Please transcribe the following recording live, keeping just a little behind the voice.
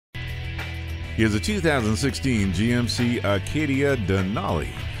Here's a 2016 GMC Acadia DENALI.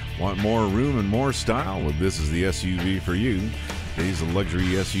 Want more room and more style? Well, this is the SUV for you. Today's luxury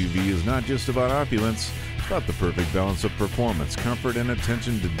SUV is not just about opulence, it's about the perfect balance of performance, comfort, and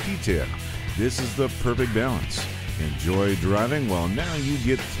attention to detail. This is the perfect balance. Enjoy driving? Well, now you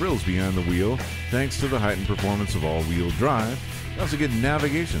get thrills behind the wheel thanks to the heightened performance of all-wheel drive. You also get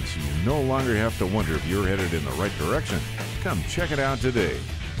navigation, so you no longer have to wonder if you're headed in the right direction. Come check it out today.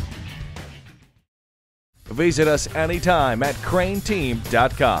 Visit us anytime at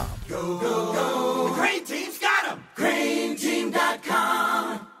crainteam.com. Go, go, go.